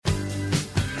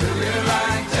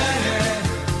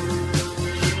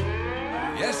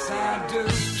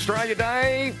Australia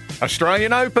Day,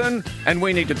 Australian Open, and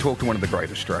we need to talk to one of the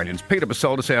great Australians, Peter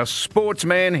Psaltis, our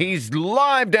sportsman. He's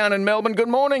live down in Melbourne. Good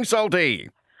morning, Salty.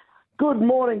 Good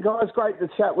morning, guys. Great to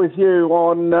chat with you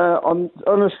on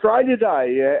Australia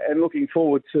Day, and looking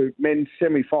forward to men's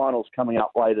semi-finals coming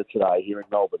up later today here in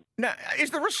Melbourne. Now,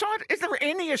 is there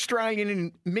any Australian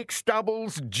in mixed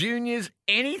doubles, juniors,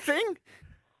 anything?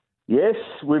 Yes,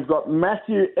 we've got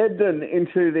Matthew Ebden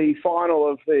into the final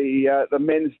of the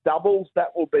men's doubles.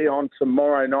 That will be on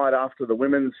tomorrow night after the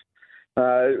women's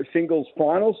singles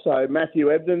final. So Matthew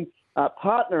Ebden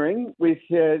partnering with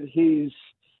his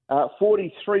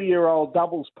 43-year-old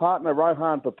doubles partner,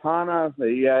 Rohan Bopanna,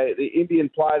 the Indian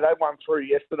player. They won through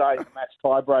yesterday in the match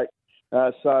tiebreak.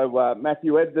 So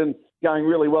Matthew Ebden going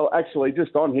really well. Actually,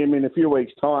 just on him in a few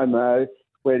weeks' time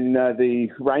when the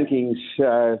rankings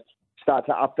start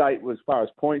to update as far as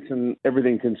points and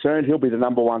everything concerned, he'll be the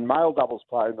number one male doubles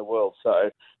player in the world. So,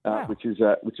 Wow. which is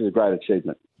a great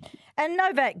achievement. And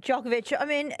Novak Djokovic, I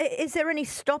mean, is there any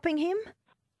stopping him?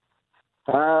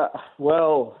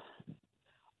 Well,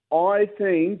 I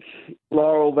think,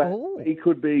 Laurel, that he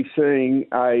could be seeing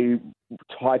a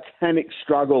titanic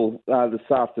struggle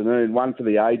this afternoon, one for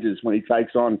the ages, when he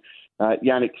takes on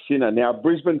Jannik Sinner. Now,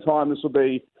 Brisbane time, this will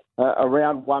be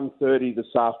around 1:30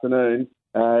 this afternoon.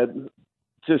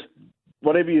 Just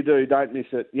whatever you do, don't miss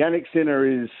it. Jannik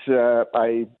Sinner is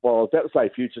I was about to say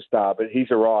future star, but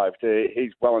he's arrived.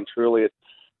 He's well and truly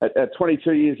at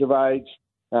 22 years of age.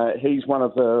 He's one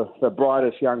of the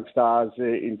brightest young stars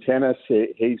in tennis.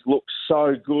 He's looked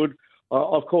so good.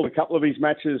 I've called a couple of his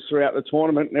matches throughout the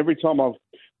tournament, and every time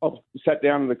I've sat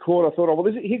down in the court, I thought,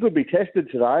 well, he could be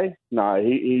tested today. No,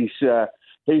 he's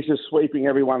just sweeping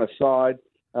everyone aside.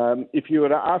 If you were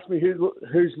to ask me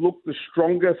who's looked the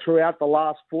stronger throughout the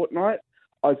last fortnight,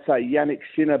 I'd say Jannik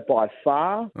Sinner by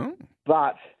far. Oh.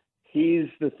 But here's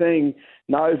the thing,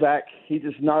 Novak, he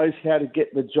just knows how to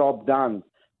get the job done.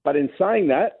 But in saying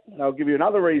that, I'll give you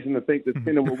another reason to think that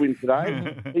Sinner will win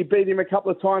today. He beat him a couple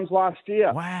of times last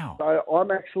year. Wow. So I'm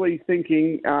actually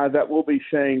thinking that we'll be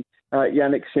seeing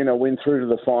Jannik Sinner win through to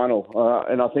the final.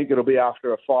 And I think it'll be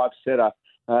after a five-setter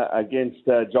against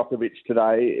Djokovic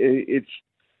today.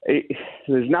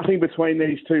 There's nothing between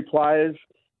these two players.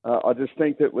 I just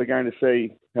think that we're going to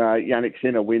see Jannik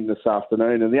Sinner win this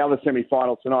afternoon. And the other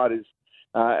semi-final tonight is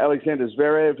Alexander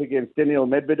Zverev against Daniil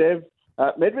Medvedev.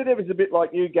 Medvedev is a bit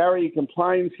like you, Gary. He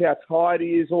complains how tired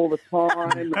he is all the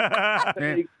time.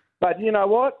 But you know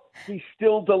what? He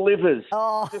still delivers,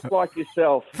 just like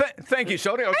yourself. Thank you,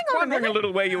 Salty. I was wondering a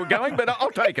little where you were going, but I'll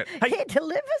take it. He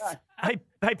delivers. Hey,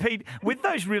 Pete, with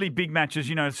those really big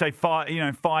matches, say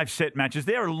five-set matches,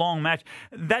 they're a long match.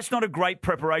 That's not a great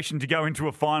preparation to go into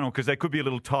a final because they could be a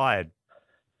little tired.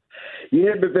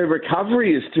 Yeah, but their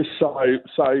recovery is just so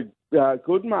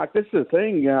good, Mark. That's the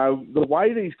thing. The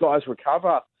way these guys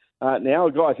recover now,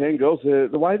 guys and girls, the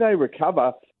way they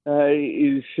recover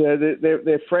is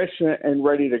they're fresh and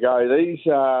ready to go. These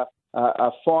are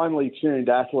finely tuned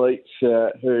athletes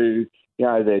who,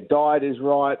 their diet is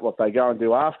right. What they go and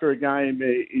do after a game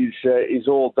is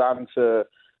all done to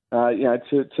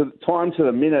time to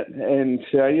the minute, and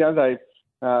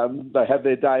they have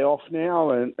their day off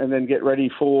now and then get ready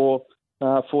for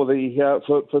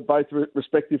both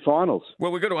respective finals.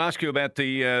 Well, we've got to ask you about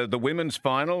the women's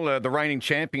final, the reigning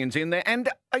champions in there, and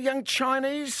a young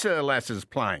Chinese lass is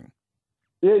playing.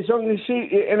 Yeah,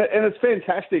 and it's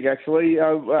fantastic, actually.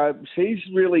 She's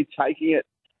really taking it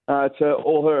to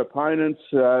all her opponents.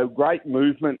 Great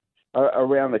movement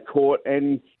around the court,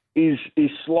 and is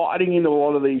sliding into a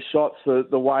lot of these shots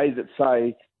the way that,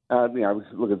 say,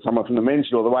 look at someone from the men's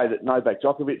draw, the way that Novak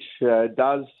Djokovic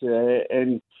does,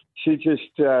 and she just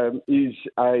is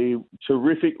a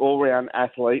terrific all-round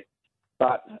athlete.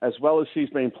 But as well as she's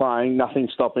been playing, nothing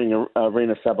stopping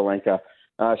Aryna Sabalenka.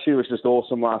 She was just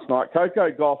awesome last night. Coco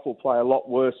Gauff will play a lot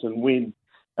worse and win.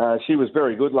 She was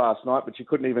very good last night, but she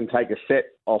couldn't even take a set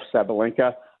off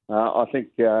Sabalenka. I think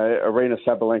Aryna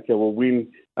Sabalenka will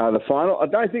win the final. I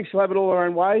don't think she'll have it all her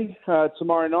own way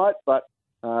tomorrow night, but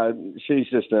she's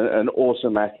just an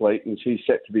awesome athlete, and she's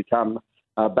set to become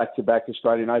back-to-back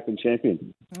Australian Open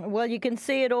champion. Well, you can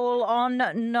see it all on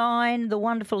 9, the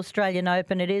wonderful Australian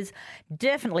Open. It is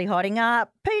definitely hotting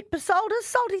up. Pete Psaltis,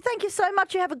 Salty, thank you so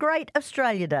much. You have a great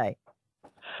Australia Day.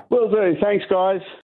 Will do. Thanks, guys.